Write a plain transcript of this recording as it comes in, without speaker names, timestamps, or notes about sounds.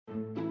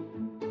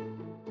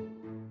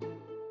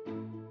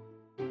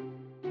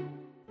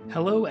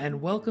Hello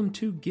and welcome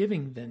to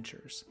Giving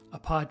Ventures, a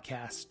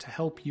podcast to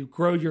help you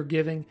grow your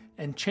giving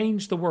and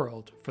change the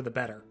world for the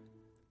better.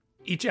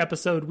 Each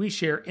episode, we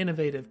share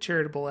innovative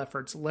charitable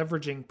efforts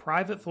leveraging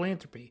private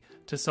philanthropy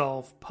to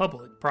solve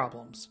public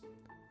problems.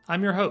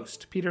 I'm your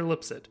host, Peter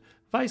Lipset,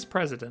 Vice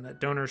President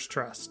at Donors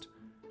Trust.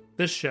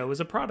 This show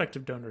is a product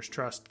of Donors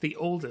Trust, the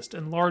oldest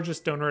and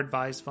largest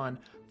donor-advised fund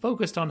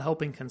focused on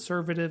helping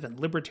conservative and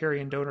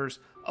libertarian donors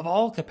of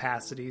all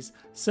capacities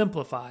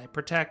simplify,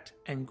 protect,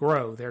 and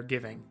grow their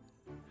giving.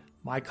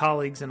 My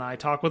colleagues and I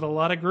talk with a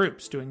lot of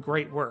groups doing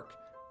great work.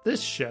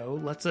 This show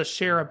lets us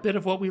share a bit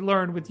of what we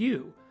learned with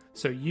you,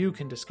 so you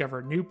can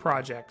discover new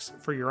projects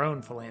for your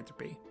own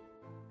philanthropy.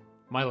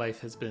 My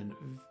life has been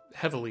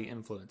heavily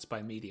influenced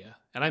by media,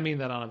 and I mean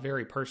that on a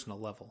very personal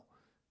level.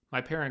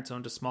 My parents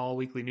owned a small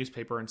weekly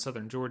newspaper in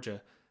southern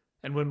Georgia,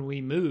 and when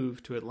we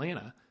moved to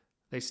Atlanta,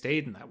 they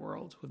stayed in that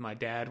world, with my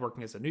dad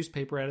working as a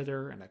newspaper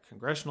editor and a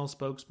congressional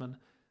spokesman,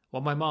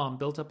 while my mom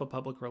built up a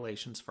public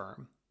relations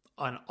firm.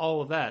 And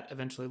all of that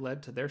eventually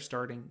led to their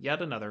starting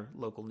yet another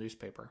local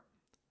newspaper.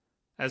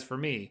 As for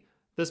me,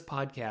 this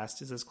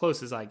podcast is as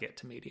close as I get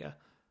to media.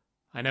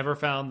 I never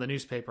found the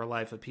newspaper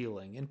life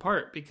appealing, in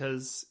part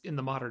because in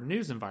the modern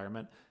news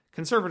environment,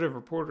 conservative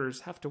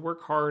reporters have to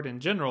work hard in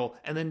general,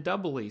 and then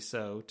doubly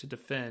so to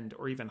defend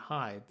or even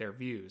hide their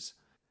views.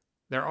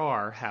 There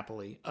are,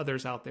 happily,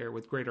 others out there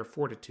with greater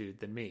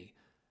fortitude than me,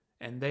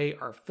 and they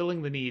are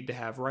filling the need to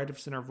have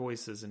right-of-center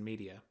voices in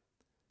media.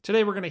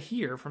 Today we're going to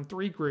hear from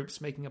three groups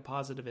making a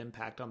positive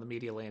impact on the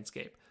media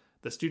landscape: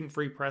 the Student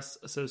Free Press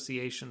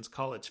Association's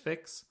College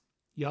Fix,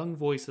 Young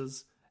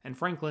Voices, and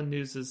Franklin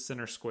News'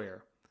 Center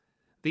Square.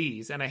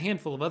 These, and a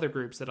handful of other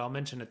groups that I'll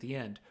mention at the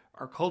end,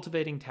 are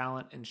cultivating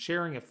talent and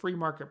sharing a free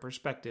market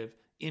perspective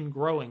in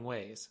growing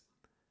ways.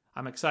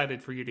 I'm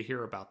excited for you to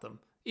hear about them,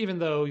 even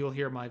though you'll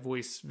hear my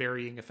voice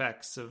varying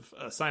effects of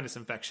a sinus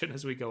infection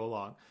as we go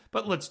along.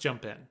 But let's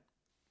jump in.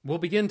 We'll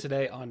begin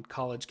today on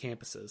college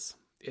campuses.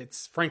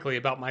 It's frankly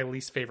about my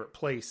least favorite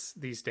place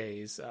these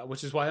days,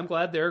 which is why I'm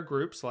glad there are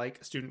groups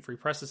like Student Free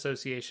Press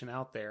Association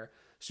out there.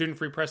 Student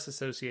Free Press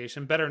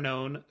Association, better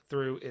known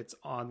through its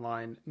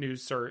online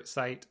news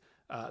site,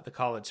 The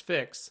College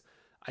Fix,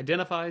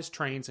 identifies,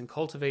 trains, and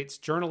cultivates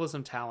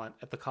journalism talent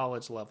at the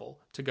college level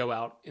to go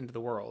out into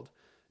the world.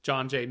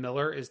 John J.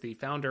 Miller is the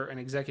founder and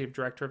executive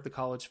director of the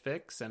College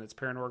Fix and its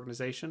parent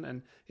organization,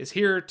 and is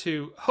here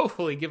to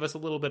hopefully give us a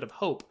little bit of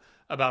hope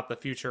about the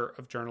future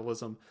of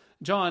journalism.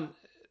 John,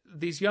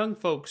 these young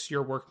folks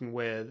you're working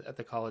with at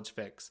the College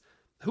Fix,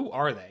 who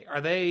are they? Are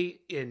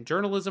they in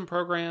journalism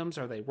programs?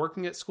 Are they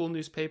working at school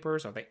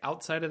newspapers? Are they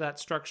outside of that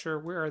structure?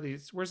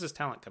 Where's this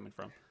talent coming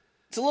from?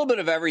 It's a little bit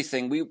of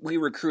everything. We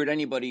recruit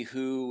anybody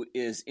who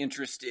is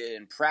interested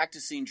in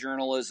practicing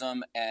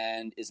journalism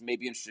and is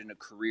maybe interested in a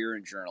career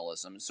in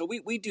journalism. So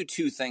we do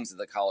two things at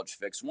the College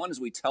Fix. One is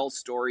we tell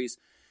stories,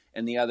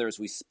 and the other is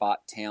we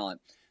spot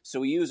talent.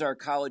 So we use our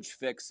College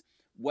Fix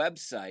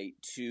website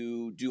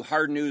to do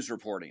hard news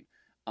reporting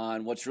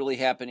on what's really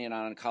happening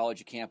on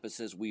college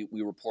campuses. We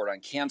report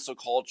on cancel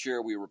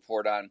culture. We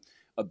report on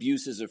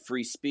abuses of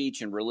free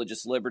speech and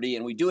religious liberty,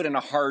 and we do it in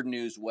a hard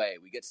news way.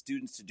 We get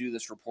students to do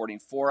this reporting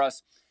for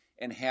us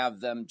and have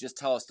them just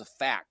tell us the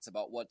facts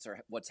about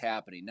what's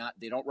happening.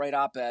 They don't write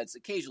op-eds.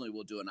 Occasionally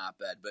we'll do an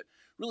op-ed, but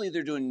really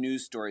they're doing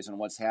news stories on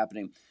what's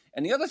happening.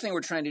 And the other thing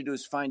we're trying to do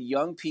is find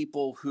young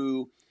people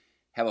who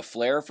have a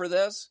flair for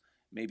this,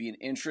 maybe an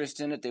interest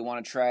in it. They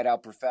want to try it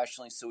out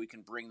professionally so we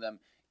can bring them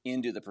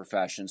into the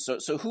profession.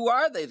 So who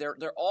are they?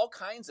 They're all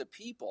kinds of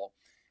people.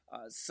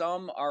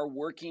 Some are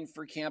working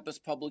for campus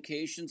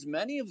publications.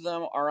 Many of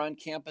them are on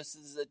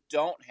campuses that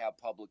don't have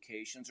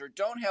publications or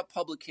don't have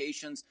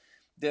publications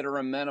that are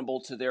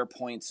amenable to their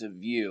points of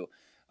view.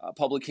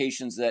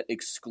 Publications that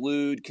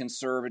exclude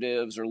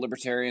conservatives or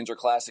libertarians or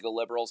classical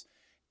liberals.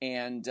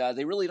 And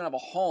they really don't have a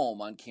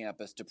home on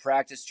campus to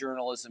practice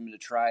journalism and to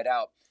try it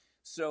out.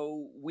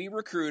 So we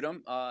recruit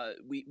them.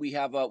 We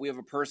have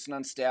a person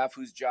on staff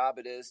whose job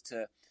it is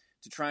to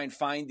try and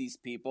find these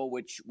people,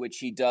 which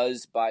he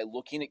does by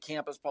looking at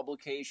campus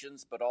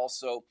publications, but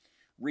also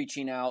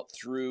reaching out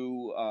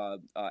through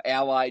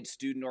allied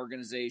student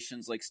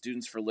organizations like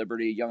Students for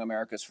Liberty, Young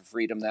Americans for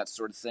Freedom, that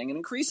sort of thing. And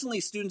increasingly,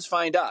 students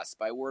find us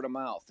by word of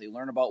mouth. They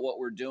learn about what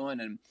we're doing,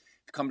 and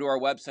if you come to our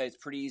website, it's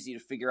pretty easy to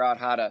figure out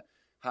how to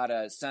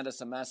send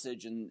us a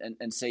message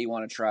and say you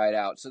want to try it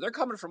out. So they're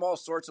coming from all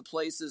sorts of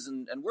places,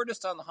 and we're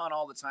just on the hunt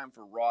all the time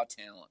for raw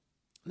talent.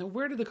 Now,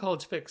 where did the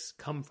College Fix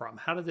come from?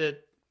 How did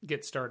it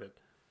get started?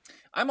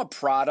 I'm a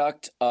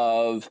product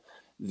of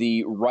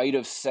the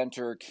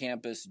right-of-center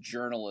campus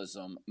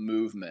journalism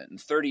movement.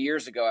 And 30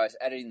 years ago, I was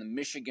editing the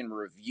Michigan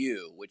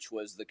Review, which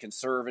was the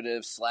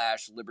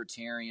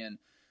conservative/libertarian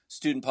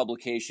student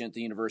publication at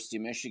the University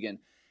of Michigan.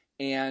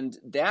 And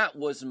that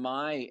was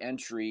my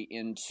entry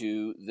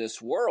into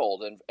this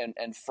world.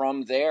 And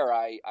from there,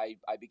 I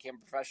became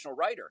a professional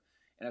writer.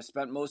 And I've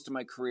spent most of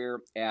my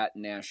career at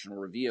National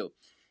Review.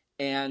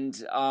 And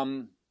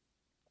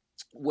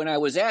when I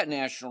was at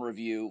National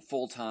Review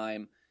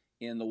full-time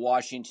in the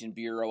Washington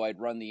bureau. I'd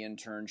run the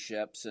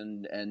internships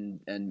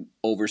and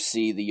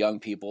oversee the young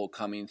people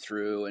coming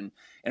through, and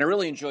I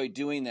really enjoyed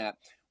doing that.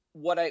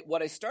 What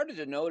I started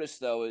to notice,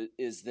 though,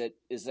 is that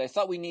I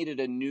thought we needed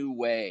a new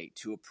way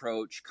to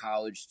approach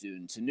college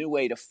students, a new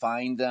way to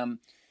find them,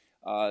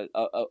 and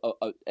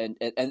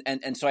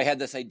so I had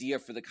this idea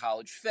for the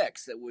College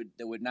Fix that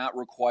would not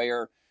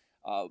require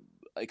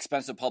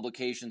expensive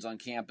publications on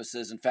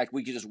campuses. In fact,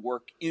 we could just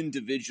work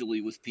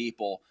individually with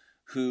people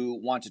who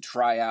want to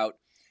try out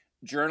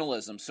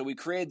journalism. So we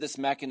created this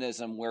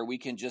mechanism where we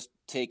can just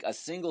take a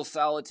single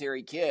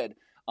solitary kid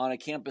on a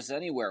campus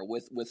anywhere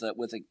with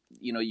a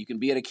you can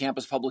be at a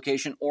campus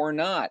publication or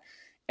not,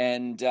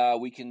 and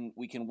we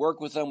can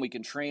work with them, we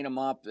can train them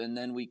up, and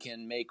then we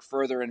can make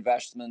further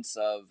investments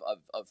of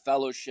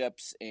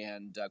fellowships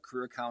and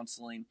career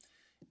counseling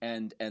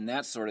and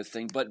that sort of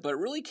thing. But it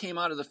really came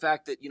out of the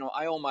fact that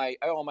I owe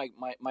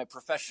my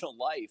professional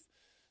life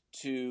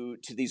to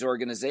these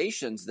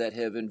organizations that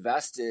have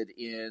invested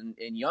in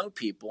young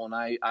people, and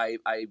I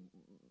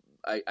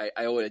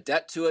owe a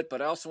debt to it,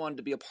 but I also wanted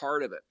to be a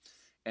part of it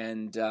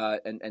and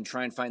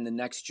try and find the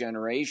next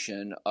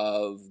generation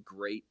of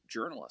great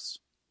journalists.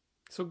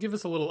 So give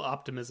us a little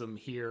optimism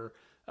here,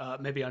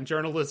 maybe on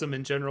journalism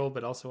in general,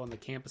 but also on the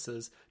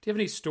campuses. Do you have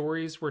any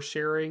stories worth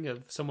sharing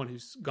of someone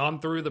who's gone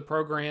through the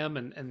program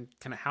and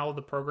kind of how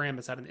the program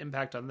has had an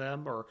impact on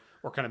them, or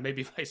kind of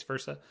maybe vice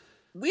versa?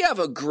 We have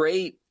a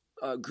great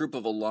group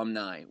of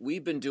alumni.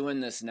 We've been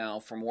doing this now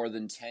for more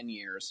than 10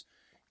 years.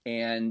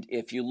 And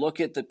if you look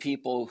at the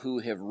people who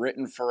have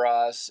written for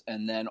us,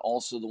 and then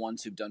also the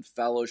ones who've done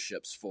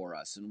fellowships for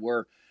us, and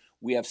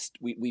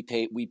we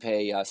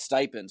pay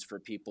stipends for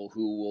people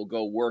who will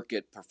go work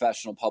at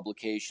professional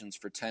publications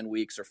for 10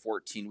 weeks or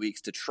 14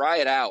 weeks to try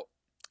it out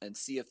and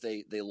see if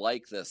they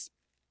like this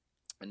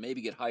and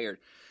maybe get hired.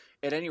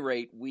 At any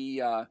rate, we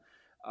have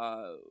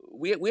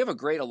a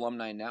great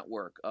alumni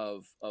network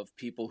of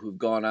people who've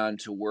gone on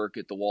to work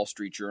at the Wall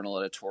Street Journal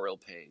editorial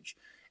page,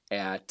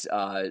 at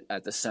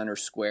the Center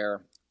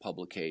Square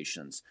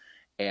publications,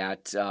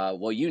 at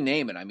you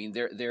name it. I mean,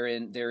 they're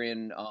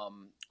in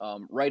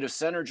right of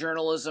center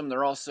journalism.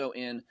 They're also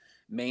in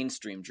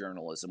mainstream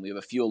journalism. We have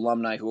a few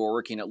alumni who are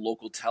working at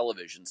local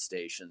television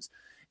stations.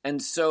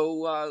 And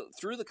so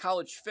through the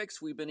College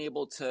Fix, we've been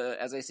able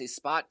to, as I say,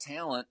 spot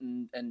talent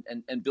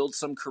and build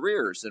some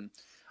careers. And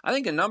I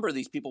think a number of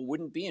these people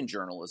wouldn't be in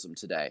journalism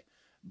today,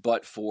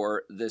 but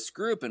for this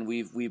group. And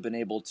we've been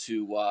able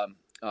to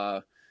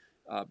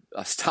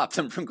stop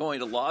them from going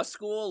to law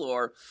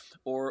school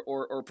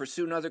or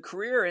pursue another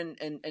career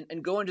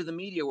and go into the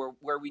media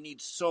where we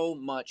need so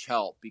much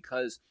help,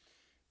 because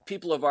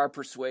people of our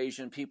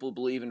persuasion, people who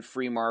believe in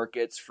free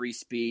markets, free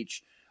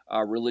speech,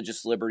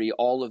 religious liberty,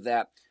 all of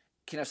that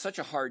can have such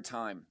a hard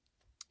time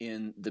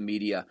in the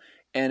media.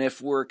 And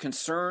if we're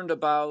concerned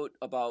about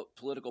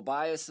political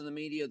bias in the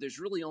media, there's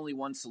really only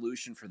one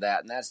solution for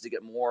that, and that's to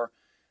get more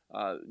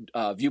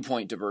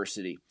viewpoint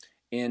diversity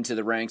into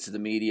the ranks of the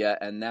media,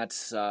 and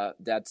that's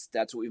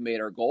what we've made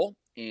our goal.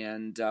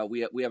 And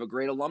we have a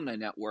great alumni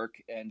network,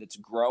 and it's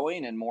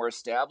growing and more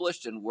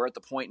established. And we're at the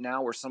point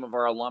now where some of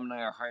our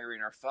alumni are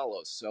hiring our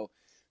fellows. So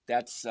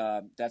that's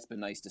been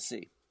nice to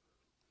see.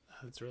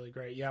 That's really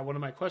great. Yeah, one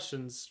of my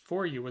questions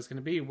for you was going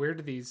to be, where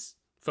do these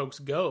folks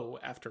go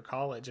after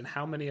college, and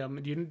how many of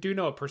them do you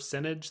know a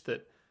percentage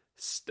that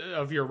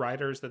of your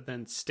writers that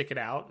then stick it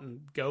out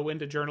and go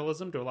into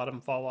journalism? Do a lot of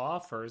them fall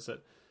off, or is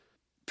it?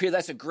 Peter,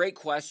 that's a great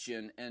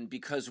question, and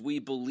because we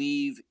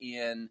believe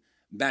in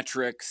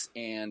metrics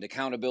and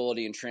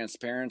accountability and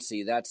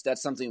transparency, that's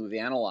something we've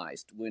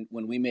analyzed.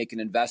 When we make an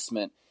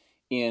investment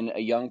in a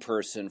young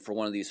person for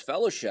one of these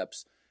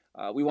fellowships,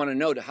 we want to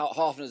know how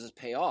often does this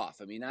pay off.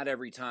 I mean, not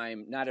every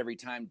time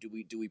do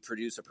we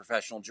produce a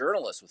professional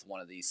journalist with one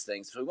of these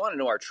things. So we want to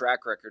know our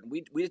track record. And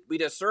we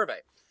did a survey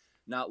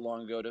not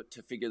long ago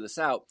to figure this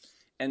out.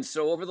 And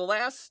so over the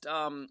last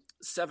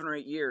 7 or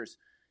 8 years,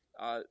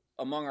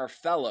 among our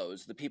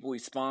fellows, the people we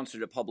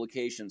sponsored at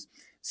publications,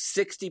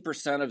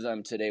 60% of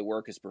them today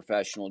work as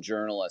professional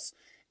journalists.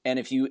 And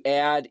if you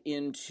add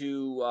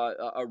into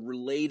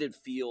related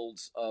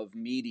fields of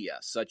media,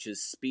 such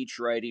as speech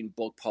writing,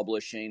 book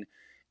publishing,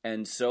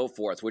 and so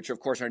forth, which of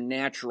course are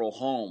natural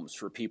homes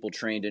for people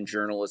trained in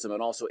journalism,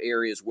 and also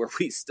areas where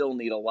we still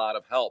need a lot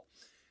of help,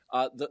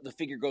 the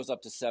figure goes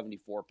up to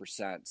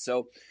 74%.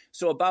 So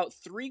about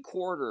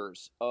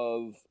 3/4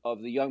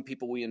 of the young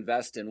people we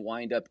invest in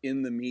wind up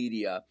in the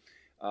media,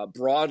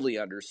 broadly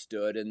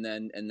understood, and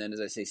then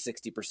as I say,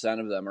 60%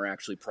 of them are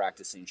actually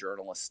practicing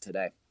journalists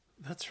today.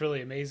 That's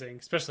really amazing,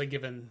 especially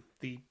given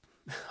the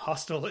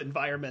hostile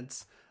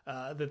environments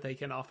that they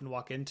can often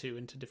walk into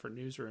different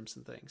newsrooms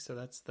and things. So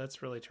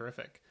that's really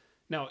terrific.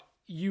 Now,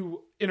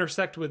 you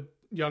intersect with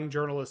young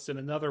journalists in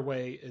another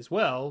way as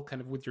well,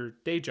 kind of with your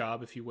day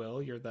job, if you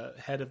will. You're the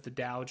head of the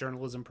Dow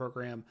journalism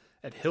program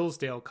at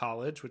Hillsdale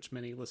College, which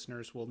many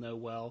listeners will know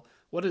well.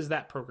 What is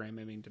that program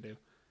aiming to do?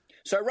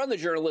 So I run the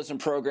journalism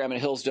program at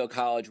Hillsdale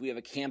College. We have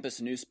a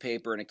campus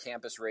newspaper and a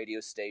campus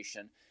radio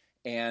station.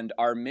 And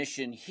our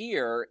mission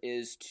here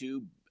is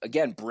to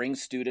again, bring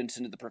students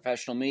into the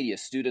professional media,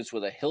 students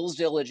with a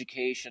Hillsdale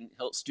education,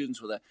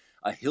 students with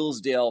a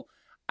Hillsdale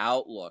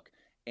outlook.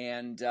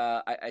 And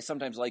I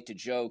sometimes like to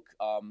joke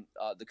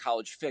the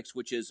College Fix,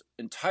 which is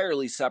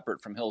entirely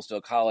separate from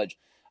Hillsdale College.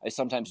 I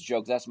sometimes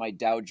joke that's my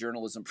Dow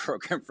journalism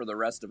program for the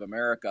rest of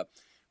America.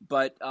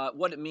 But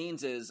what it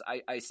means is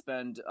I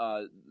spend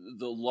the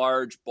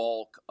large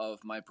bulk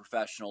of my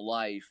professional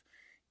life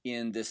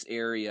in this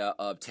area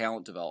of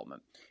talent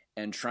development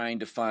and trying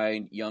to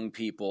find young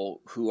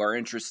people who are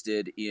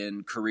interested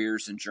in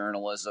careers in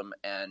journalism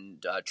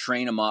and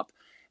train them up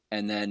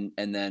and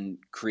then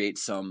create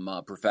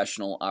some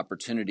professional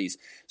opportunities.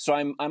 So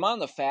I'm on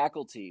the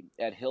faculty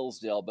at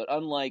Hillsdale, but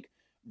unlike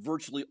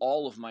virtually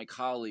all of my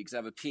colleagues, I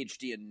have a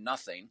PhD in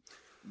nothing.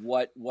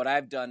 What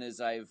I've done is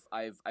I've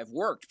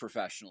worked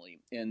professionally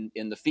in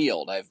the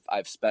field.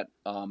 I've spent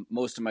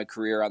most of my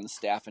career on the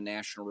staff of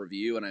National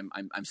Review, and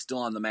I'm still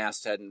on the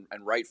masthead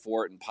and write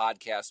for it and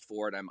podcast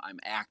for it. I'm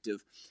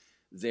active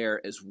there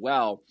as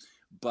well.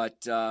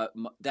 But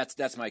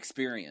that's my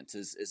experience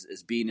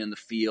is being in the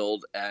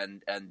field,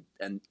 and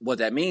what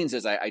that means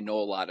is I know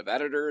a lot of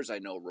editors, I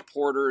know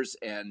reporters,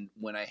 and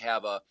when I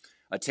have a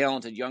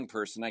talented young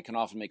person, I can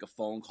often make a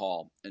phone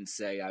call and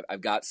say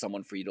I've got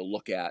someone for you to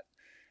look at.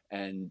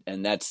 And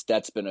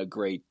that's been a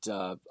great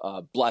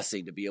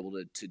blessing to be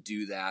able to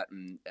do that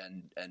and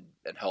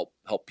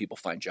help people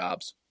find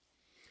jobs.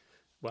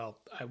 Well,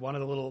 I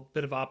wanted a little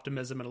bit of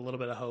optimism and a little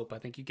bit of hope. I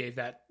think you gave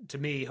that to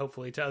me,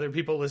 hopefully to other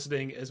people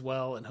listening as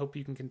well, and hope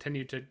you can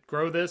continue to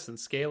grow this and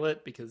scale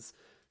it because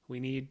we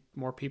need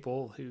more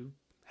people who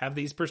have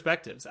these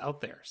perspectives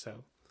out there.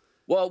 So.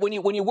 Well, when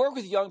you work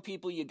with young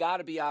people, you got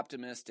to be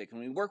optimistic. And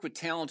when you work with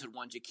talented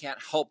ones, you can't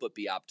help but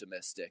be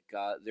optimistic.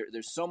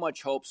 There's so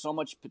much hope, so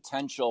much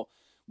potential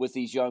with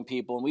these young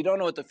people, and we don't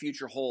know what the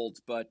future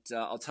holds. But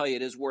I'll tell you,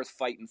 it is worth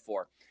fighting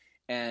for,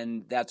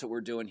 and that's what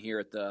we're doing here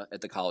at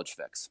the College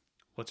Fix.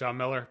 Well, John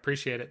Miller,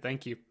 appreciate it.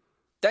 Thank you.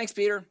 Thanks,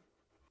 Peter.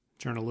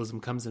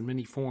 Journalism comes in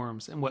many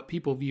forms, and what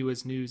people view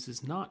as news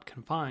is not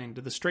confined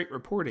to the straight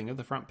reporting of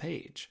the front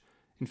page.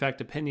 In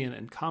fact, opinion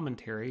and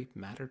commentary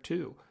matter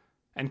too.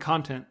 And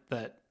content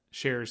that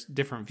shares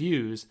different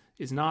views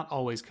is not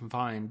always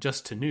confined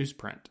just to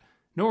newsprint,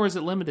 nor is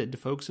it limited to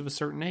folks of a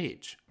certain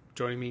age.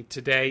 Joining me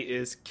today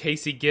is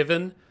Casey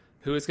Given,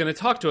 who is going to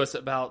talk to us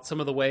about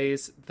some of the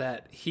ways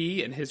that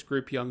he and his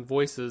group Young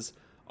Voices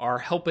are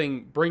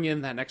helping bring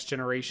in that next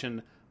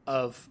generation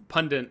of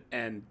pundit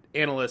and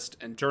analyst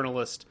and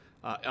journalist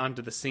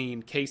onto the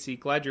scene. Casey,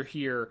 glad you're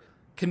here.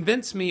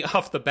 Convince me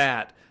off the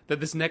bat that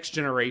this next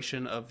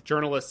generation of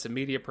journalists and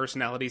media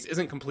personalities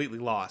isn't completely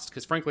lost,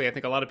 because frankly, I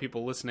think a lot of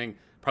people listening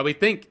probably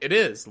think it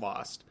is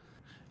lost.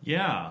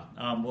 Yeah,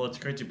 well, it's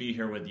great to be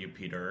here with you,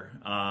 Peter.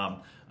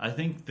 I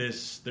think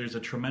there's a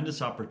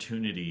tremendous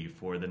opportunity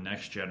for the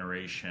next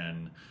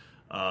generation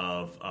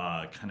of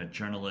kind of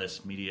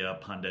journalists, media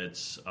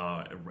pundits,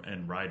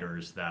 and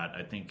writers that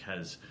I think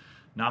has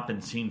not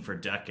been seen for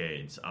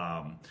decades.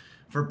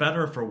 For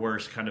better or for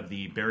worse, kind of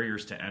the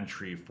barriers to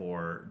entry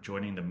for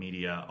joining the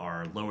media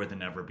are lower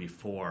than ever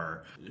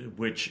before,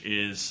 which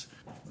is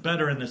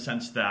better in the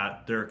sense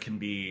that there can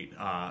be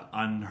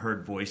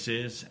unheard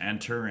voices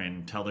enter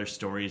and tell their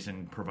stories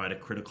and provide a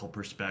critical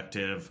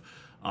perspective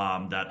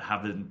that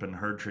haven't been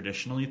heard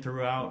traditionally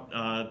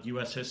throughout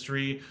U.S.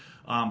 history.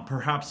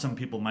 Perhaps some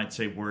people might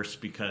say worse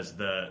because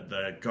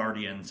the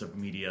guardians of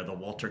media, the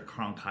Walter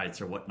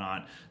Cronkites or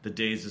whatnot, the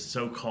days of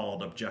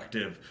so-called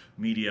objective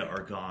media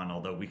are gone,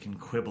 although we can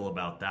quibble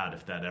about that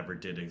if that ever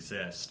did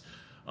exist.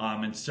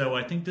 And so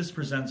I think this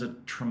presents a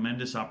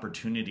tremendous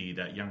opportunity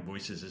that Young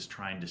Voices is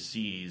trying to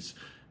seize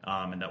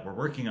and that we're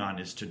working on,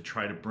 is to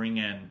try to bring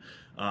in,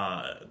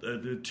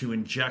 to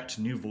inject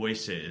new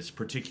voices,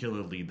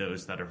 particularly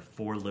those that are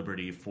for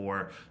liberty,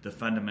 for the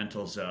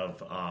fundamentals of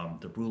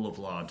the rule of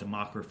law,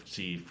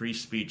 democracy, free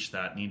speech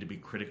that need to be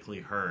critically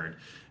heard.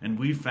 And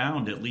we've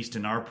found, at least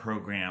in our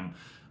program,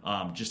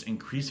 just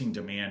increasing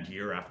demand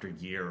year after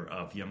year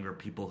of younger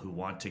people who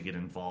want to get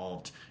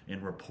involved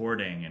in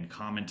reporting and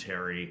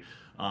commentary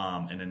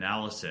and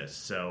analysis.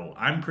 So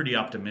I'm pretty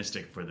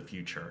optimistic for the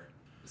future.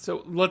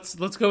 So let's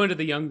go into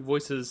the Young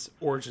Voices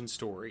origin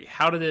story.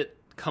 How did it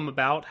come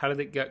about? How did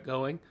it get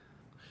going?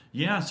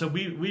 Yeah, so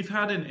we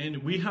have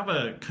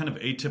a kind of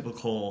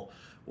atypical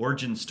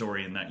origin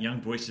story in that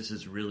Young Voices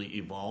has really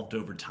evolved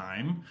over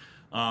time.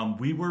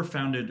 We were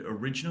founded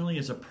originally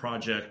as a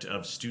project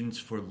of Students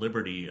for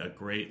Liberty, a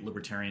great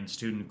libertarian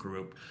student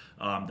group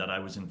that I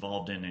was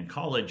involved in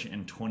college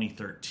in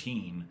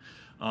 2013.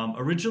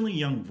 Originally,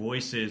 Young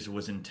Voices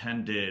was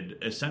intended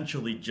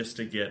essentially just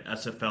to get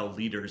SFL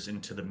leaders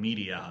into the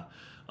media.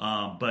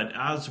 But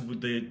as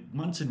the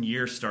months and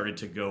years started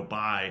to go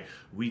by,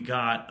 we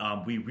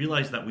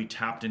realized that we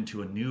tapped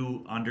into a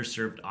new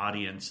underserved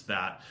audience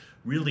that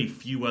really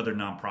few other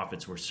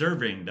nonprofits were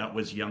serving. That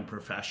was young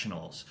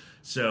professionals.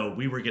 So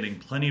we were getting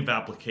plenty of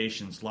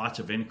applications, lots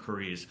of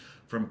inquiries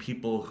from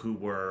people who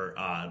were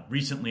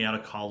recently out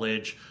of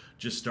college,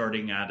 just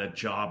starting at a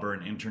job or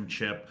an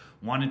internship,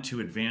 wanted to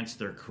advance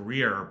their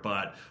career,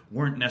 but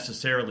weren't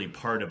necessarily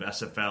part of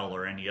SFL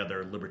or any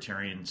other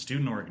libertarian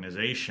student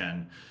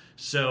organization.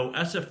 So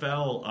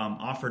SFL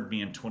offered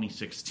me in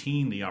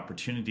 2016 the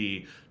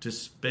opportunity to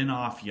spin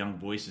off Young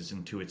Voices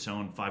into its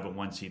own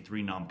 501c3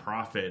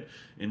 nonprofit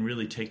and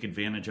really take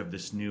advantage of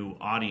this new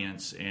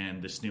audience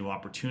and this new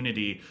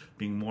opportunity,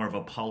 being more of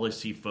a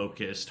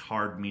policy-focused,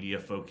 hard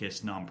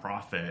media-focused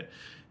nonprofit.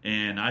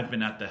 And I've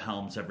been at the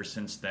helms ever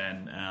since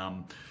then.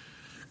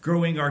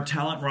 Growing our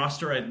talent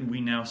roster, we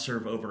now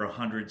serve over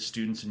 100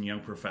 students and young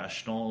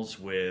professionals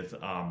with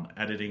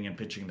editing and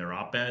pitching their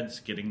op-eds,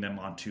 getting them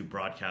onto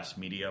broadcast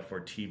media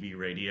for TV,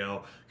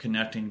 radio,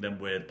 connecting them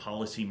with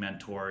policy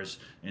mentors,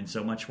 and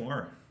so much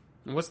more.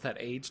 And what's that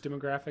age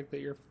demographic that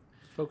you're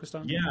focused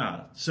on?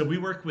 Yeah, so we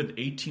work with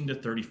 18 to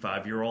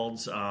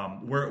 35-year-olds.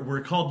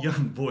 We're called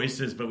Young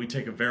Voices, but we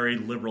take a very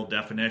liberal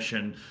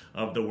definition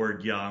of the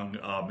word young,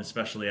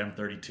 especially I'm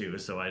 32,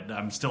 so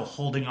I'm still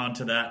holding on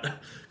to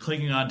that,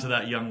 clinging on to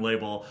that young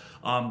label.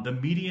 The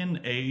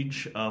median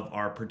age of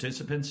our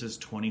participants is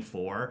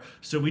 24,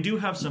 so we do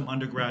have some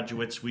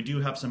undergraduates. We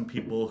do have some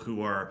people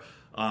who are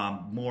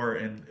more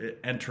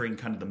entering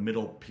kind of the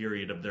middle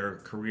period of their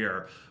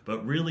career.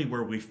 But really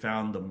where we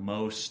found the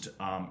most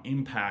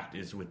impact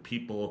is with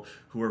people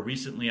who are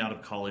recently out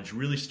of college,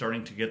 really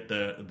starting to get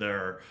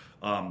their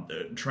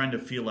trying to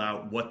feel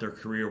out what their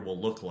career will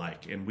look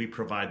like. And we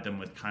provide them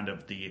with kind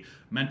of the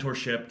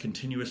mentorship,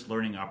 continuous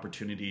learning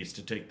opportunities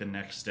to take the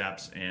next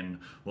steps in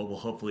what will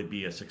hopefully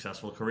be a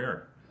successful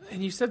career.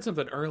 And you said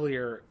something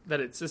earlier that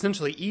it's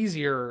essentially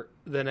easier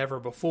than ever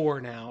before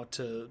now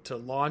to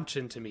launch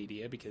into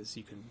media, because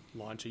you can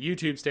launch a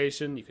YouTube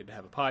station, you could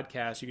have a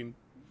podcast,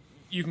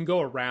 you can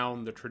go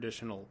around the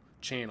traditional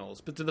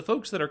channels. But to the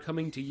folks that are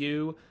coming to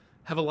you,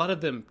 have a lot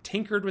of them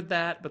tinkered with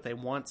that, but they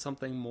want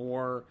something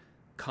more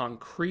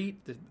concrete,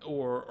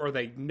 or are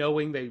they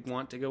knowing they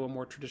want to go a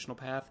more traditional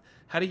path?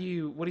 What do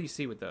you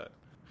see with that?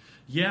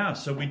 Yeah,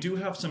 so we do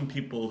have some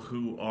people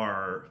who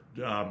are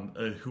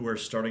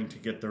starting to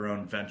get their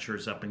own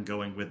ventures up and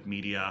going with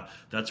media.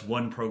 That's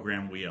one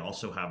program we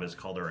also have is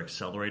called our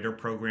Accelerator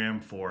program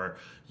for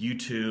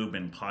YouTube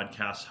and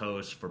podcast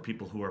hosts, for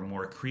people who are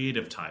more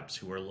creative types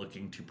who are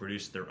looking to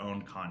produce their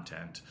own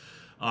content.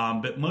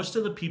 But most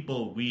of the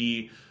people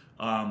we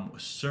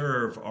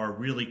serve are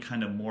really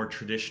kind of more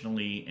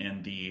traditionally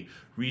in the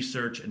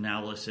research,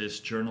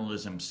 analysis,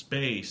 journalism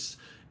space.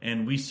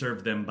 And we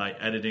serve them by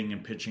editing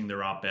and pitching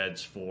their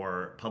op-eds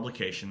for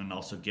publication and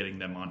also getting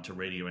them onto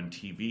radio and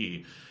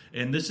TV.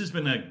 And this has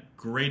been a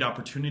great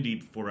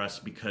opportunity for us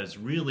because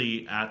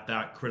really at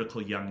that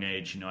critical young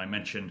age, I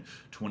mentioned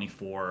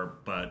 24,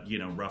 but,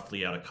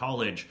 roughly out of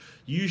college,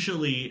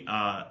 usually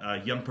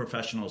a young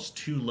professional is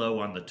too low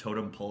on the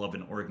totem pole of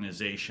an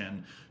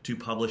organization to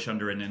publish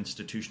under an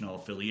institutional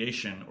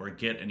affiliation or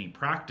get any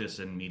practice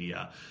in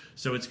media.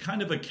 So it's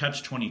kind of a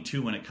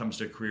catch-22 when it comes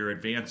to career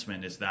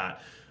advancement, is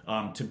that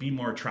to be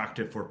more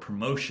attractive for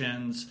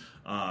promotions,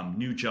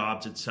 new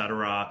jobs,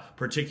 etc.,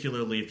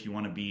 particularly if you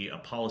want to be a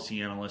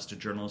policy analyst, a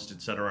journalist,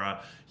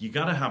 etc., you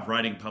got to have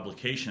writing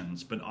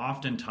publications. But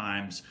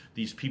oftentimes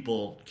these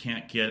people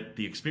can't get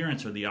the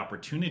experience or the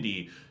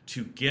opportunity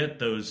to get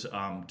those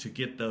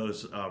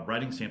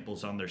writing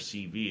samples on their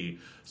CV.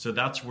 So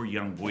that's where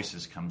Young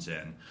Voices comes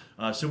in.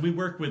 So we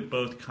work with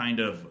both kind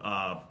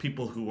of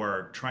people who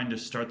are trying to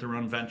start their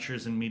own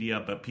ventures in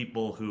media, but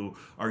people who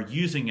are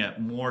using it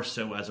more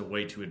so as a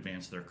way to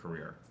advance their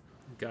career.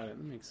 Got it.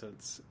 That makes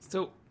sense.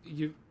 So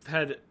you've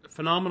had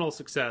phenomenal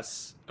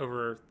success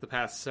over the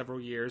past several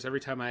years. Every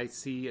time I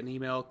see an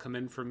email come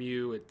in from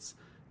you, it's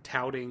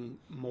touting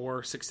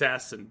more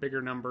success and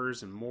bigger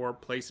numbers and more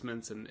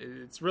placements, and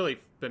it's really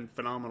been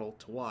phenomenal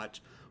to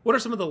watch. What are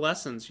some of the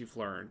lessons you've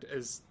learned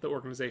as the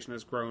organization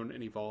has grown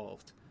and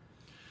evolved?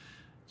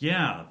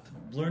 Yeah,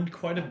 learned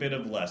quite a bit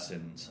of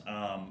lessons.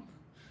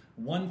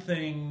 One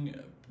thing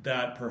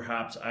that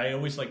perhaps I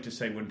always like to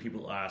say when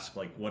people ask,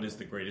 what is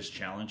the greatest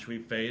challenge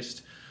we've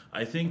faced?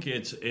 I think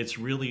it's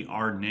really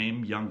our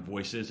name, Young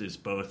Voices, is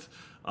both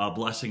a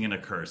blessing and a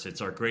curse. It's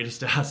our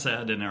greatest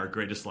asset and our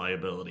greatest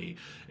liability,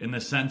 in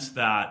the sense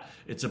that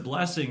it's a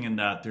blessing in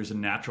that there's a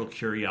natural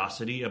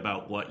curiosity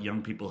about what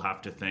young people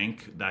have to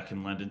think that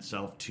can lend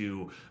itself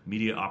to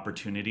media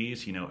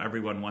opportunities.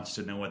 Everyone wants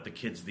to know what the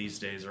kids these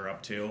days are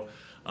up to.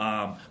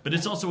 But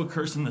it's also a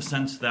curse in the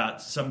sense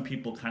that some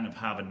people kind of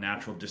have a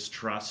natural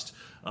distrust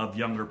of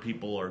younger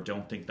people, or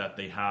don't think that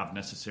they have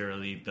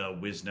necessarily the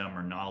wisdom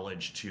or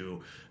knowledge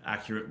to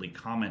accurately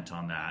comment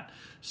on that.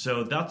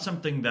 So that's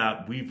something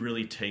that we've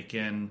really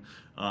taken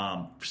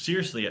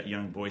seriously at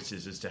Young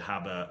Voices, is to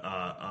have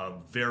a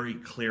very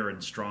clear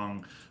and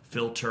strong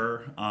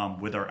filter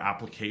with our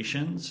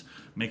applications,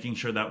 making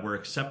sure that we're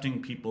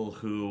accepting people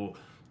who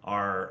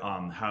are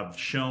have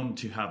shown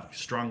to have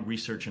strong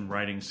research and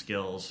writing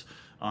skills,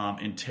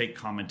 and take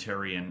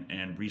commentary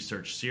and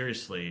research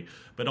seriously,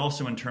 but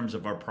also in terms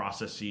of our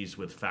processes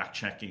with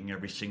fact-checking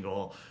every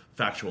single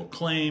factual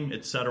claim,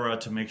 et cetera,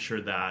 to make sure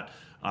that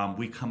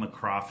we come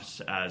across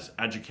as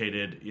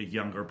educated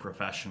younger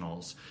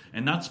professionals.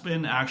 And that's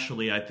been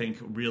actually, I think,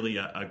 really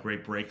a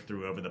great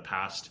breakthrough over the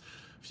past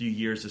few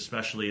years,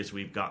 especially as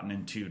we've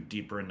gotten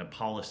deeper into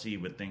policy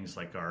with things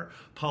like our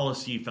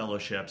policy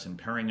fellowships and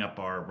pairing up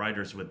our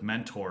writers with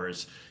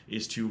mentors,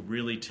 is to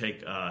really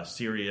take a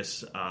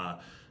serious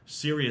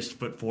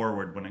foot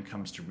forward when it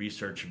comes to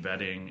research,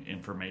 vetting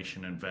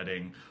information, and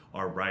vetting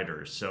our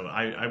writers. So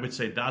I would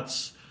say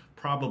that's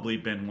probably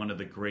been one of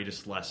the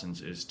greatest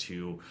lessons, is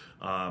to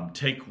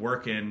take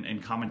work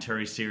and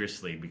commentary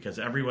seriously, because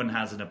everyone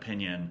has an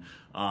opinion,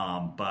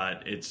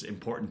 but it's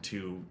important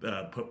to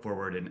put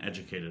forward an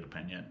educated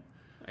opinion.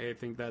 I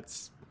think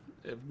that's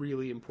a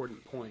really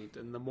important point.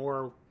 And the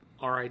more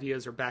our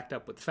ideas are backed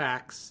up with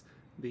facts,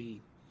 the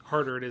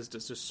harder it is to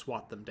just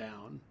swat them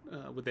down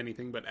with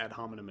anything but ad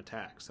hominem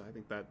attacks. So I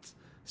think that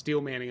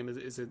steel manning them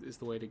is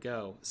the way to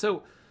go.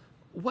 So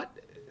what,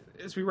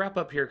 as we wrap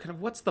up here, kind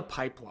of what's the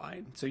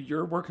pipeline? So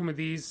you're working with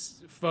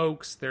these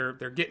folks, they're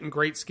getting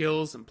great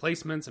skills and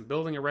placements and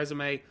building a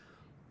resume.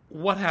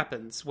 What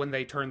happens when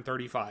they turn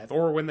 35,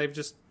 or when they've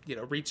just,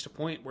 reached a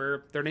point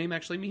where their name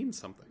actually means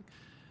something?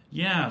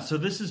 Yeah, so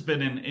this has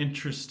been an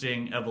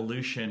interesting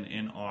evolution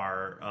in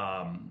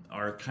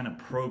our kind of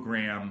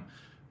program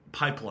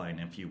pipeline,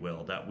 if you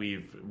will, that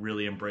we've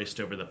really embraced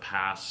over the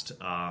past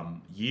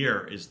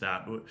year. Is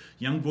that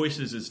Young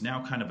Voices is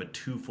now kind of a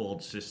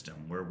twofold system,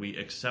 where we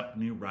accept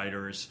new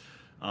writers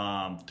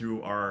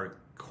through our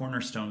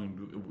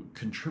Cornerstone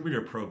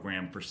Contributor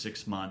Program for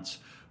 6 months,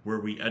 where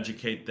we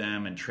educate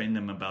them and train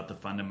them about the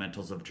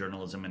fundamentals of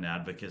journalism and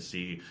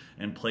advocacy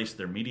and place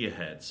their media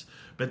heads.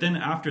 But then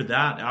after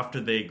that, after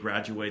they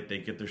graduate, they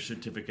get their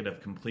certificate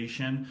of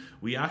completion,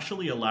 we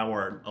actually allow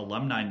our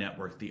alumni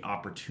network the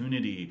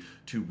opportunity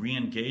to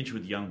re-engage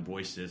with Young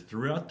Voices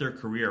throughout their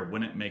career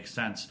when it makes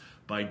sense,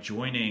 by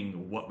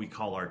joining what we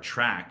call our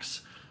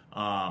tracks,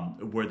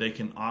 where they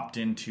can opt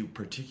into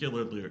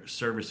particular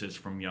services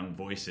from Young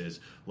Voices,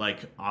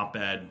 like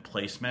op-ed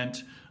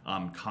placement,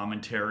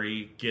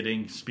 commentary,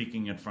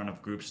 speaking in front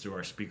of groups through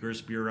our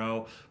Speakers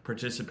Bureau,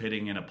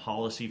 participating in a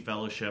policy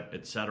fellowship,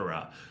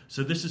 etc.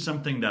 So this is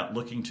something that,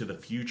 looking to the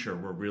future,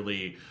 we're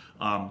really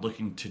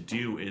looking to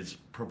do, is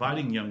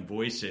providing Young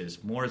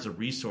Voices more as a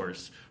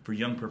resource for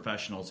young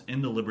professionals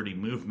in the liberty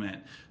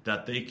movement,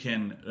 that they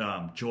can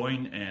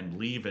join and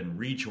leave and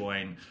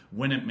rejoin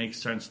when it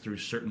makes sense through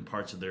certain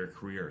parts of their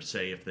career.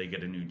 Say if they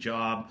get a new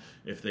job,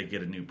 if they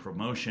get a new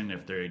promotion,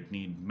 if they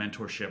need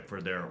mentorship for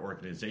their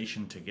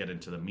organization to get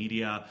into the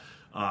media.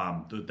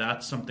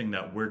 That's something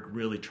that we're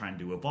really trying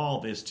to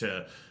evolve, is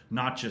to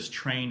not just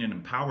train and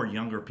empower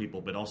younger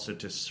people, but also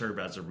to serve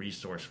as a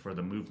resource for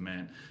the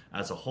movement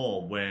as a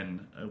whole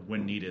when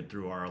needed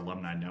through our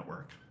alumni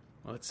network.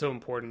 Well, it's so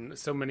important.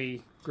 So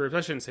many groups,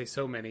 I shouldn't say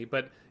so many,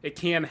 but it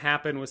can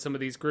happen with some of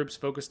these groups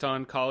focused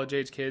on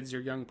college-age kids or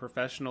young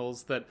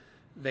professionals, that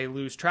they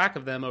lose track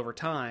of them over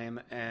time,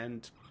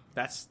 and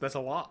that's a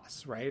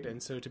loss, right?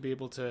 And so to be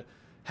able to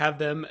have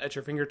them at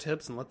your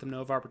fingertips and let them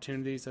know of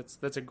opportunities,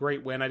 that's a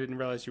great win. I didn't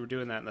realize you were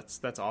doing that, and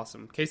that's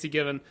awesome. Casey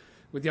Given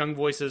with Young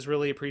Voices,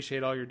 really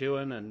appreciate all you're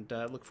doing, and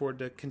look forward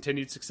to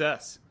continued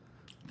success.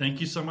 Thank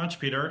you so much,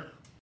 Peter.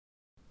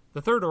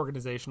 The third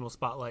organization we'll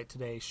spotlight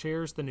today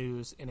shares the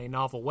news in a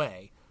novel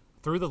way,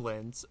 through the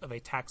lens of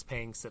a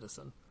tax-paying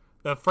citizen.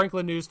 The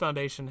Franklin News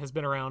Foundation has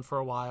been around for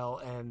a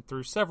while and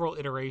through several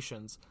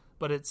iterations,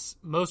 but its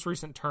most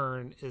recent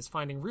turn is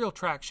finding real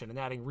traction and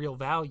adding real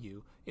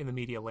value in the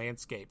media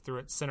landscape through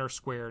its Center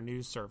Square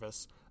news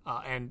service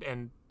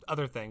and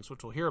other things,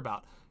 which we'll hear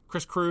about.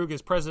 Chris Krug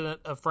is president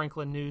of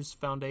Franklin News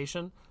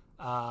Foundation.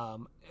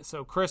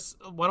 So, Chris,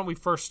 why don't we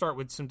first start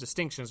with some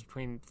distinctions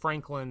between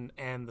Franklin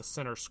and the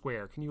Center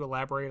Square? Can you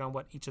elaborate on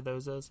what each of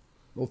those is?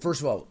 Well,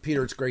 first of all,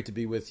 Peter, it's great to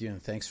be with you,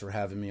 and thanks for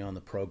having me on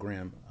the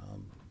program.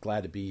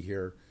 Glad to be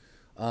here.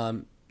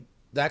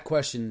 That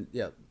question,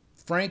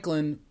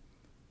 Franklin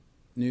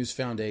News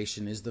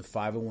Foundation is the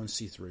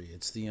 501c3.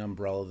 It's the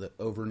umbrella that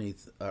over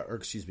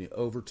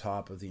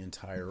top of the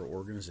entire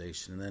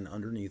organization, and then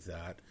underneath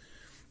that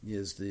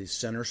is the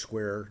Center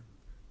Square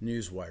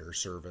Newswire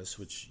service,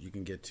 which you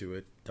can get to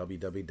at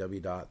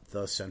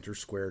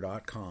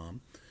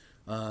www.thecentersquare.com.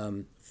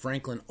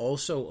 Franklin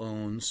also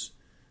owns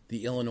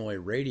the Illinois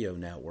Radio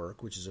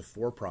Network, which is a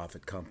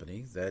for-profit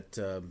company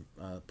that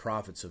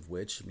profits of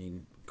which,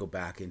 go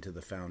back into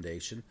the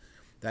foundation.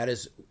 That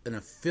is an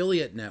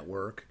affiliate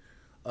network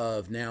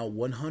of now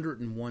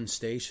 101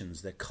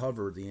 stations that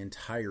cover the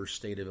entire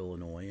state of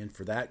Illinois. And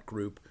for that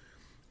group,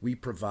 we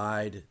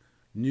provide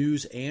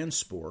news and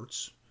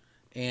sports,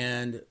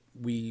 and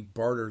we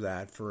barter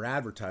that for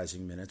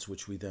advertising minutes,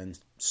 which we then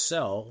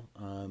sell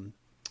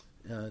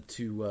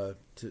to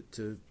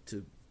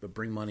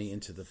bring money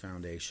into the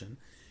foundation.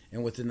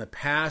 And within the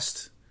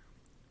past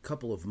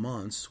couple of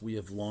months, we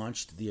have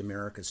launched the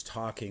America's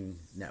Talking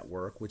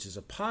Network, which is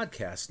a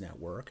podcast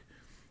network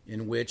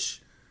in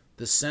which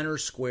the Center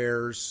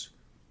Square's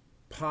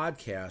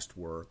podcast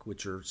work,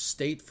 which are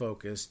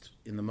state-focused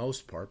in the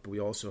most part, but we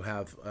also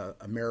have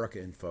America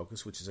in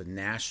Focus, which is a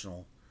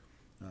national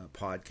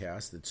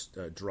podcast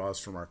that draws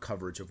from our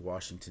coverage of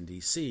Washington,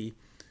 D.C.,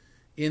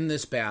 in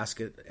this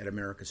basket at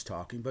America's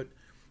Talking. But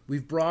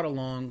we've brought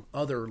along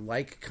other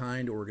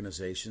like-kind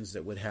organizations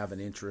that would have an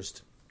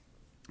interest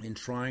in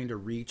trying to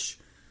reach,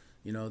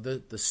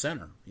 the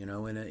center,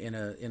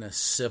 in a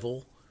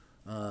civil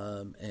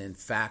and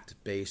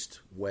fact-based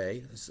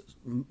way.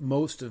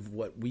 Most of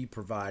what we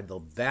provide, the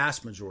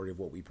vast majority of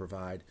what we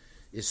provide,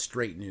 is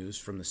straight news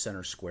from the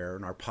center square,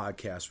 and our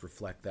podcasts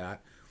reflect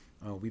that.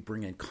 We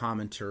bring in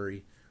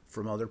commentary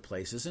from other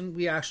places, and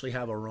we actually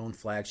have our own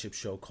flagship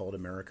show called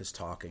America's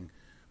Talking,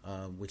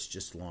 which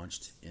just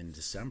launched in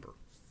December.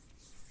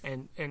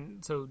 And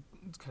so,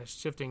 kind of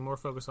shifting more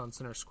focus on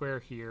center square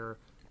here.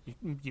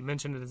 You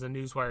mentioned it as a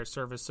newswire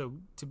service, so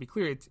to be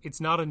clear,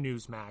 it's not a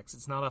Newsmax,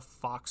 it's not a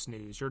Fox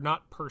News. You're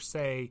not per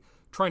se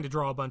trying to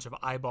draw a bunch of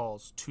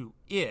eyeballs to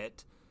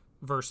it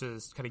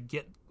versus kind of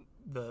get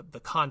the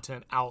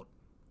content out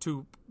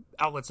to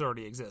outlets that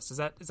already exist. Is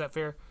that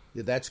fair?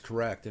 Yeah, that's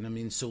correct.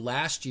 And so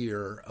last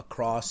year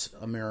across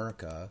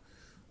America,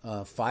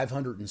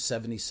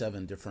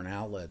 577 different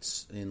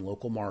outlets in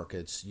local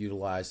markets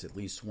utilized at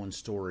least one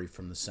story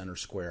from the center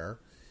square.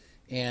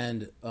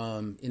 And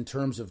in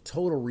terms of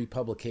total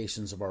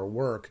republications of our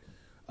work,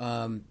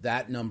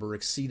 that number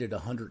exceeded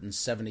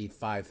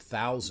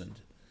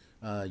 175,000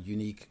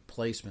 unique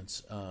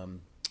placements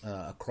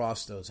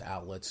across those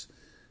outlets.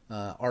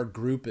 Our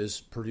group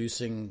is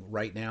producing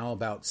right now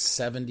about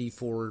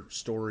 74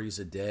 stories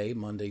a day,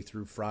 Monday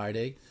through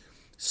Friday.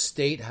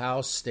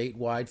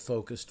 Statewide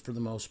focused for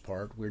the most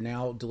part. We're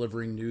now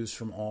delivering news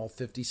from all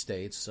 50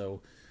 states,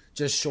 so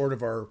just short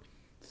of our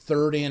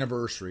third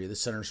anniversary. The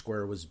Center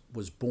Square was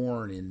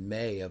born in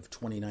May of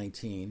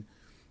 2019.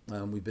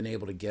 We've been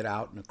able to get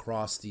out and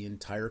across the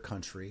entire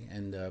country,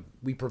 and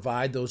we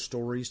provide those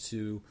stories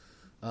to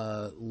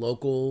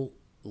local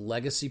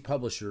legacy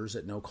publishers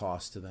at no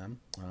cost to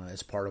them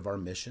as part of our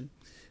mission.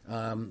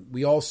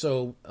 We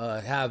also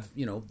have,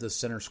 the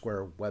Center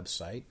Square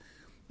website,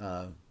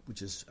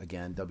 which is,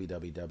 again,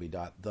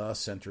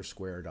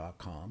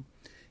 www.thecentersquare.com.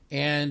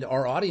 And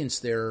our audience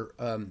there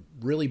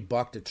really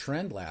bucked a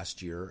trend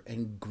last year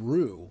and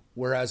grew,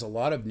 whereas a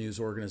lot of news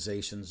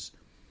organizations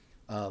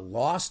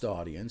lost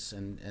audience,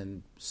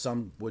 and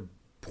some would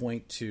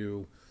point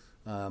to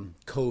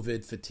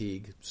COVID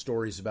fatigue,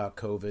 stories about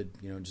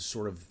COVID, just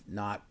sort of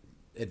not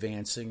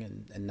advancing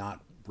and not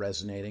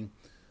resonating.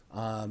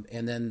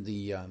 And then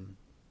the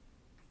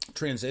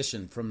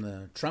transition from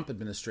the Trump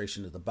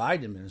administration to the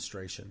Biden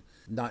administration,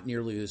 not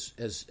nearly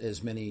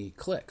as many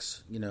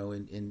clicks,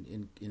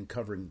 in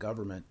covering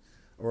government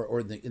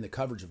or in the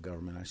coverage of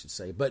government, I should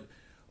say. But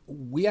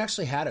we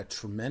actually had a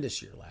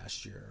tremendous year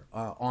last year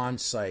on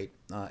site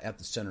at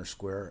the Center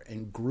Square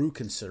and grew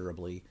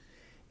considerably.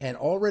 And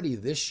already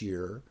this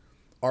year,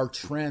 our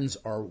trends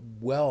are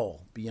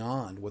well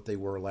beyond what they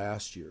were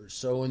last year.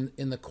 So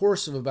in the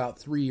course of about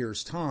 3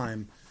 years'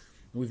 time,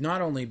 we've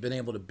not only been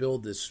able to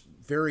build this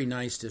very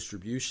nice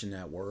distribution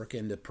network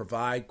and to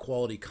provide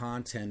quality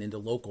content into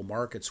local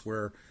markets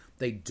where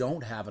they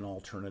don't have an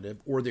alternative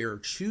or they're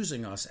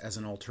choosing us as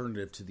an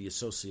alternative to the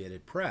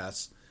Associated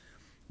Press,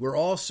 we're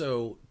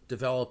also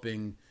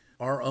developing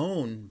our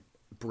own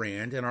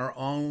brand and our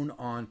own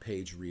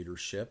on-page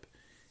readership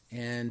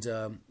and,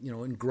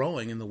 and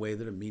growing in the way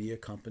that a media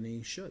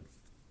company should.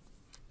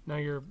 Now,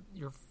 your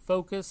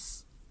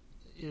focus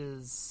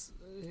is,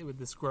 with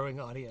this growing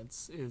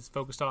audience, is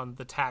focused on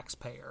the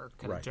taxpayer,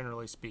 kind of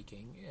generally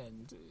speaking,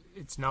 and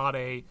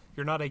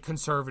you're not a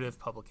conservative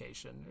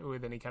publication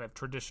with any kind of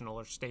traditional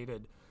or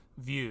stated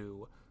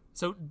view.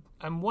 So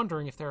I'm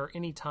wondering if there are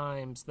any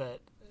times that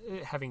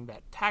having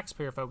that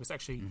taxpayer focus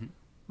actually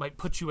might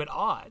put you at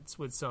odds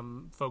with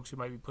some folks who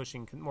might be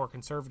pushing more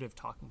conservative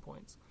talking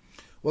points.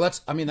 Well,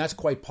 that's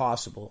quite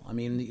possible.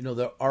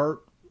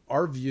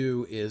 Our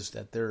view is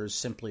that there is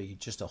simply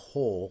just a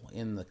hole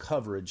in the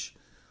coverage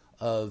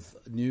of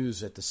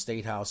news at the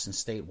state house and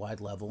statewide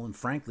level, and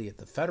frankly at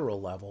the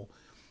federal level,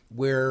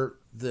 where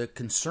the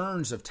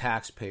concerns of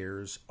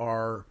taxpayers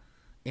are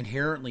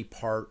inherently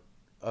part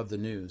of the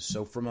news.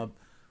 So from a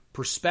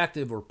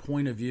perspective or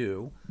point of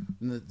view,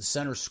 the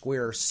Center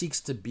Square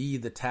seeks to be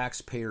the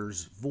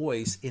taxpayer's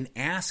voice in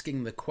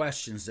asking the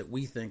questions that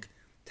we think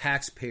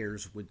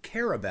taxpayers would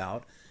care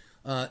about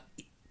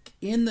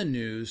in the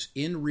news,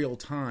 in real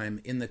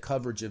time, in the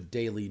coverage of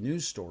daily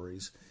news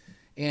stories.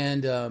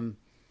 And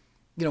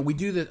we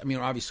do that.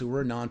 Obviously,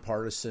 we're a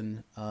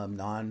nonpartisan,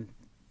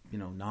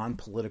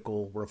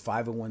 non-political. We're a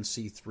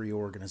 501c3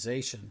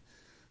 organization,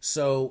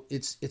 so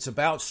it's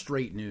about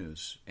straight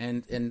news.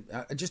 And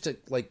just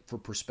for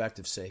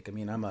perspective's sake, I'm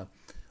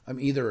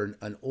either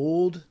an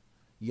old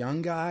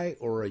young guy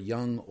or a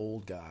young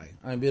old guy.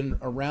 I've been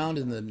around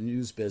in the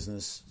news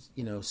business,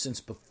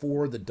 since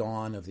before the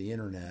dawn of the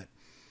internet.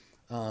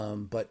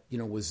 But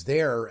was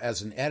there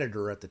as an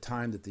editor at the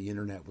time that the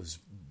internet was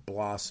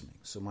blossoming.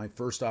 So my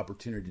first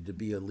opportunity to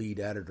be a lead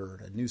editor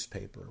at a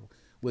newspaper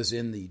was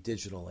in the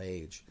digital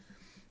age.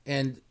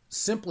 And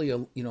simply,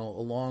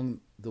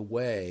 along the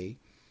way,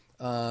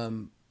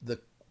 the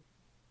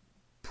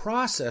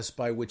process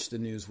by which the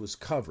news was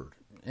covered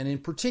and in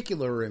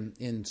particular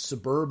in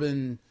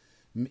suburban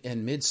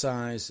and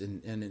mid-sized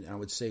and I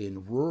would say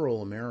in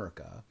rural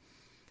America,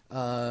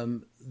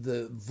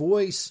 the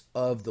voice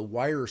of the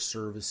wire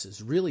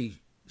services really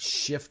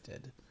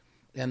shifted,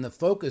 and the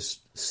focus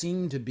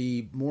seemed to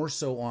be more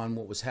so on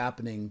what was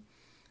happening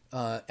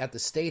at the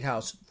State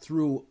House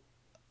through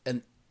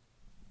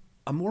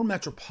a more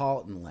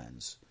metropolitan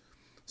lens.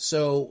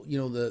 So,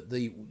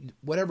 the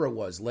whatever it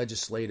was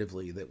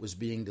legislatively that was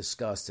being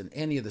discussed in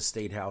any of the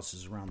state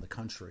houses around the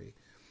country,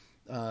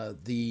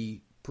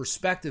 the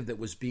perspective that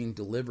was being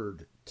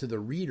delivered to the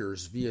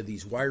readers via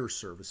these wire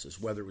services,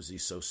 whether it was the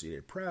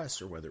Associated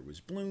Press or whether it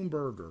was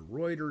Bloomberg or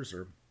Reuters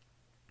or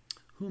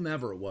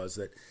whomever it was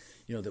that,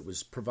 that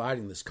was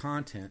providing this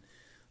content,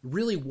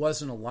 really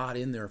wasn't a lot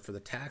in there for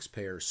the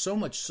taxpayer. So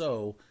much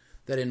so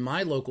that in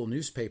my local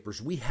newspapers,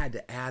 we had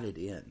to add it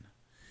in.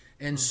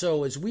 And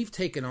so as we've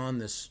taken on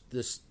this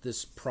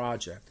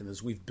project and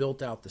as we've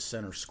built out the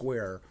Center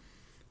Square,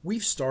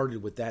 we've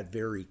started with that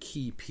very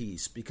key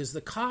piece, because the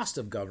cost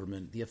of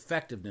government, the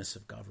effectiveness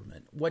of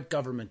government, what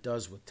government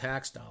does with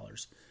tax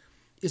dollars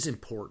is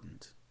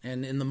important.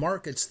 And in the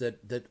markets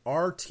that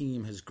our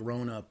team has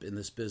grown up in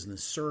this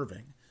business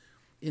serving,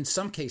 in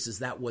some cases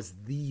that was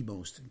the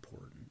most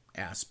important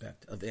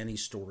aspect of any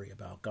story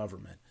about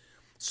government.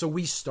 So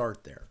we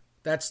start there.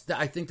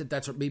 I think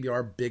that's maybe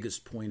our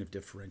biggest point of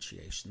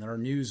differentiation, that our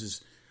news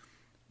is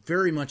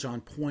very much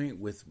on point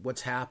with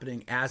what's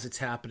happening as it's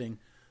happening,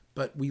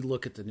 but we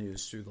look at the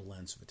news through the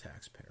lens of a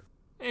taxpayer.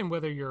 And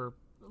whether you're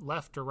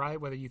left or right,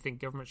 whether you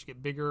think government should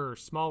get bigger or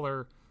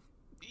smaller,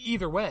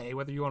 either way,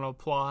 whether you want to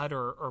applaud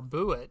or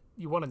boo it,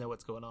 you want to know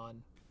what's going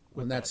on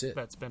with that's it.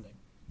 That spending.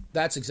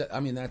 That's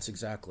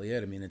exactly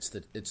it. I mean, it's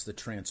the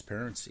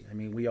transparency. I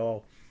mean,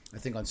 I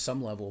think on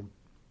some level,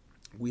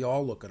 we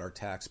all look at our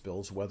tax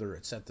bills, whether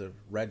it's at the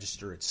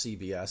register at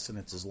CVS and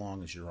it's as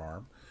long as your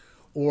arm,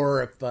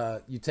 or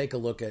if you take a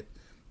look at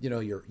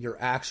your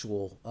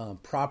actual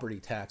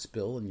property tax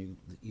bill and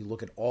you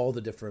look at all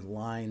the different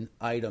line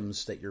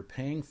items that you're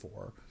paying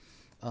for,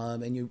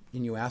 and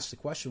you ask the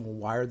question, well,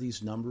 why are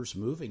these numbers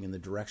moving in the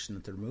direction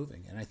that they're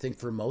moving? And I think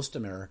for most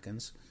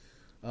Americans,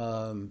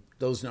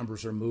 those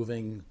numbers are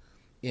moving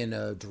in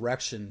a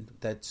direction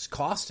that's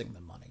costing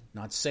them money,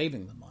 not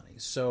saving them money.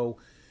 So,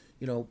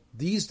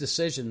 these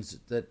decisions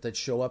that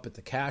show up at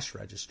the cash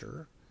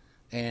register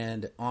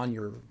and on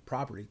your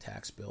property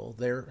tax bill,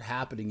 they're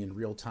happening in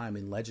real time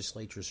in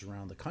legislatures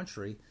around the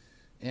country.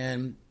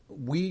 And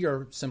we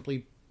are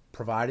simply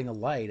providing a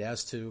light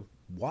as to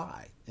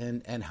why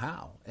and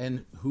how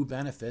and who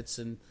benefits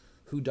and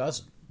who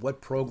doesn't, what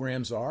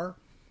programs are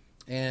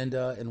and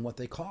what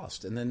they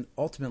cost. And then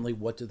ultimately,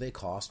 what do they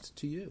cost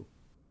to you?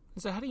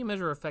 So how do you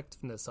measure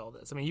effectiveness of all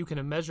this? I mean, you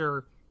can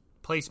measure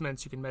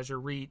placements, you can measure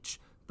reach,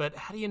 but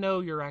how do you know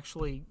you're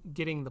actually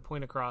getting the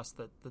point across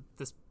that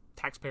this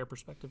taxpayer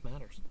perspective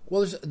matters?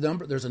 Well,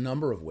 there's a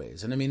number of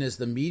ways. And I mean, as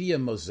the media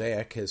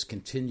mosaic has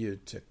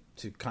continued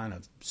to kind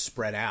of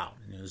spread out,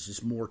 there's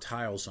just more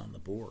tiles on the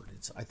board.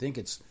 I think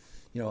it's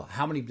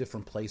how many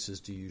different places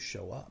do you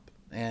show up?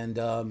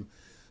 And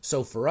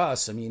so for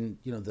us, I mean,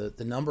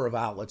 the number of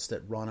outlets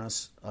that run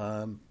us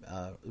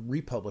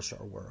republish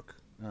our work.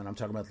 And I'm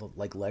talking about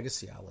like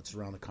legacy outlets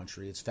around the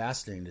country. It's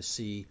fascinating to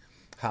see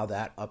how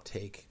that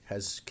uptake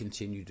has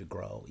continued to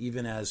grow,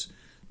 even as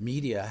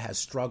media has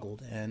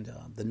struggled and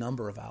the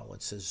number of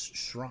outlets has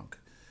shrunk.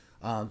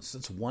 So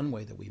that's one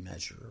way that we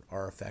measure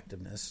our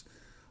effectiveness.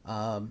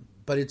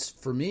 But it's,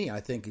 for me, I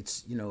think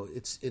it's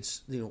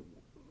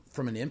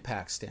from an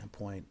impact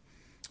standpoint.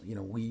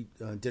 We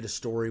did a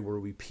story where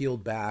we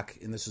peeled back,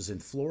 and this is in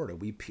Florida.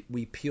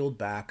 We peeled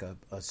back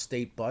a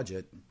state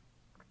budget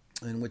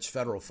in which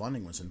federal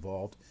funding was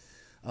involved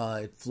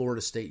at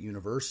Florida State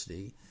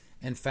University,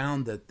 and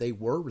found that they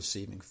were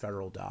receiving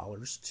federal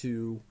dollars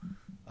to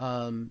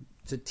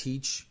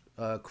teach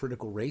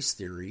critical race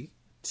theory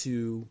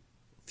to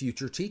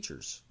future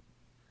teachers.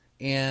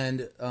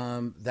 And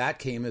that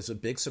came as a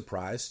big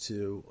surprise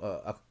to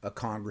a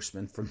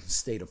congressman from the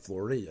state of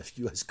Florida,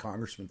 a U.S.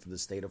 congressman from the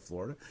state of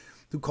Florida,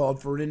 who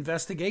called for an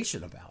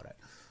investigation about it.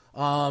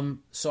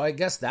 So I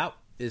guess that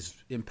is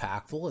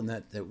impactful, and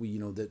that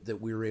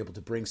we were able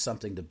to bring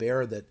something to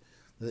bear that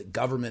the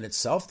government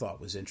itself thought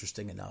was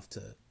interesting enough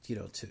to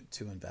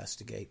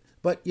investigate.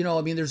 But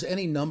there's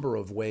any number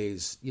of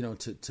ways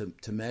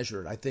to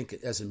measure it. I think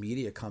as a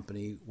media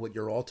company, what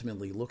you're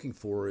ultimately looking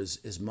for is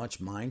as much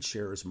mind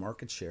share as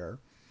market share.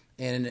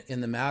 And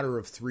in the matter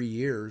of 3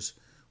 years,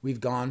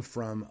 we've gone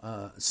from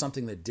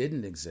something that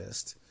didn't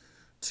exist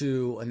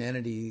to an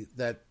entity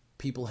that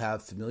people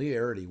have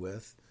familiarity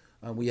with.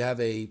 We have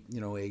a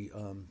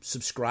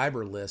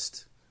subscriber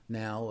list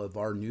now of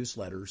our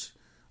newsletters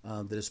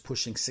that is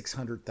pushing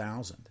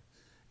 600,000,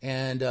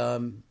 and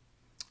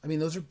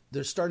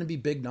they're starting to be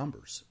big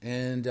numbers.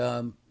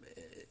 And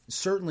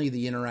certainly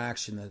the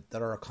interaction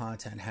that our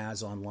content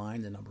has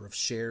online, the number of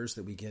shares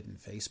that we get in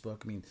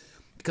Facebook. I mean,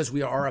 because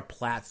we are a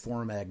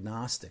platform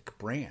agnostic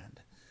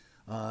brand.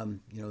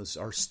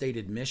 Our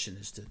stated mission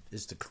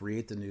is to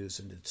create the news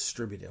and to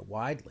distribute it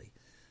widely.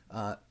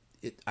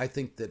 I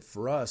think that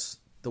for us,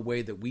 the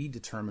way that we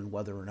determine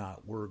whether or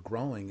not we're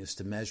growing is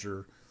to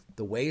measure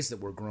the ways that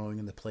we're growing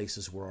in the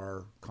places where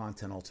our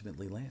content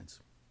ultimately lands.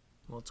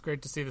 Well, it's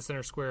great to see the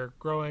Center Square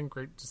growing,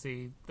 great to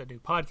see the new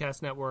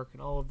podcast network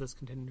and all of this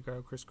continue to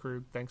grow. Chris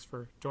Krug, thanks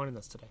for joining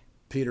us today.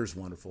 Peter's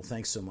wonderful.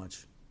 Thanks so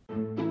much.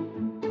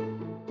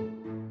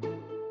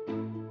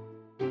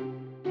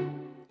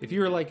 If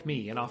you are like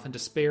me and often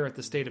despair at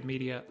the state of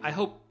media, I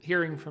hope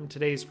hearing from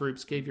today's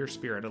groups gave your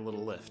spirit a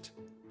little lift.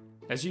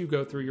 As you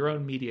go through your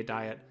own media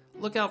diet,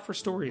 look out for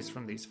stories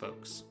from these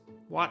folks.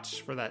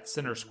 Watch for that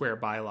Center Square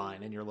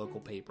byline in your local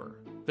paper.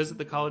 Visit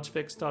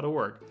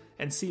thecollegefix.org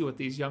and see what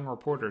these young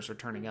reporters are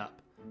turning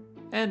up.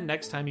 And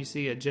next time you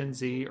see a Gen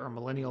Z or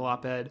millennial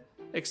op-ed,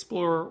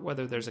 explore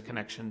whether there's a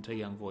connection to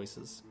young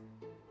voices.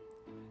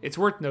 It's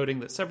worth noting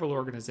that several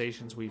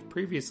organizations we've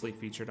previously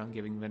featured on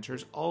Giving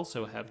Ventures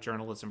also have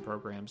journalism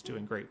programs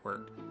doing great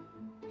work.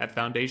 At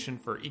Foundation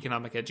for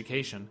Economic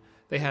Education,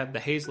 they have the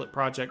Hazlitt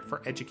Project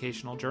for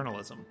Educational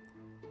Journalism.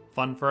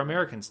 Fund for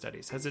American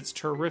Studies has its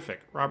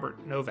terrific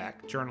Robert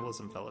Novak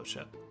Journalism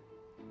Fellowship.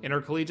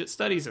 Intercollegiate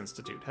Studies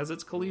Institute has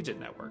its Collegiate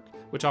Network,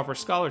 which offers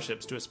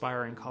scholarships to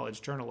aspiring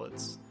college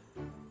journalists.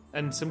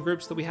 And some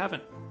groups that we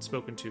haven't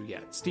spoken to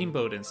yet.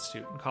 Steamboat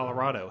Institute in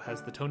Colorado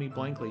has the Tony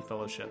Blankley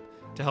Fellowship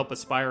to help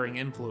aspiring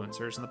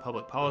influencers in the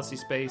public policy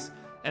space,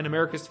 and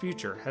America's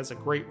Future has a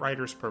great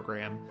writers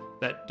program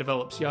that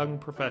develops young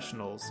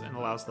professionals and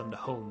allows them to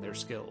hone their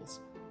skills.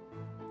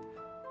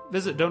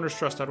 Visit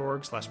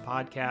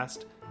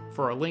donorstrust.org/podcast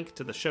for a link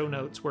to the show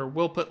notes where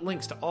we'll put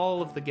links to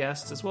all of the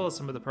guests as well as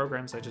some of the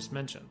programs I just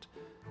mentioned.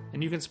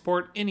 And you can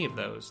support any of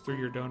those through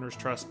your Donors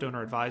Trust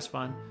Donor Advised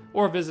Fund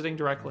or visiting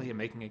directly and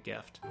making a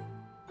gift.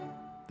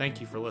 Thank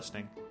you for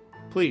listening.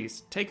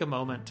 Please take a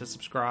moment to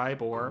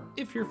subscribe, or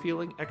if you're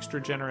feeling extra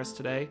generous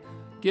today,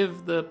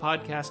 give the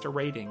podcast a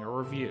rating or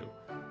review,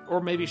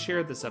 or maybe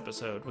share this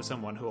episode with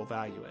someone who will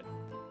value it.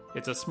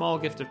 It's a small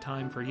gift of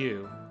time for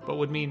you, but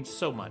would mean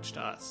so much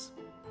to us.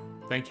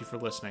 Thank you for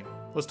listening.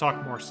 Let's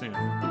talk more soon.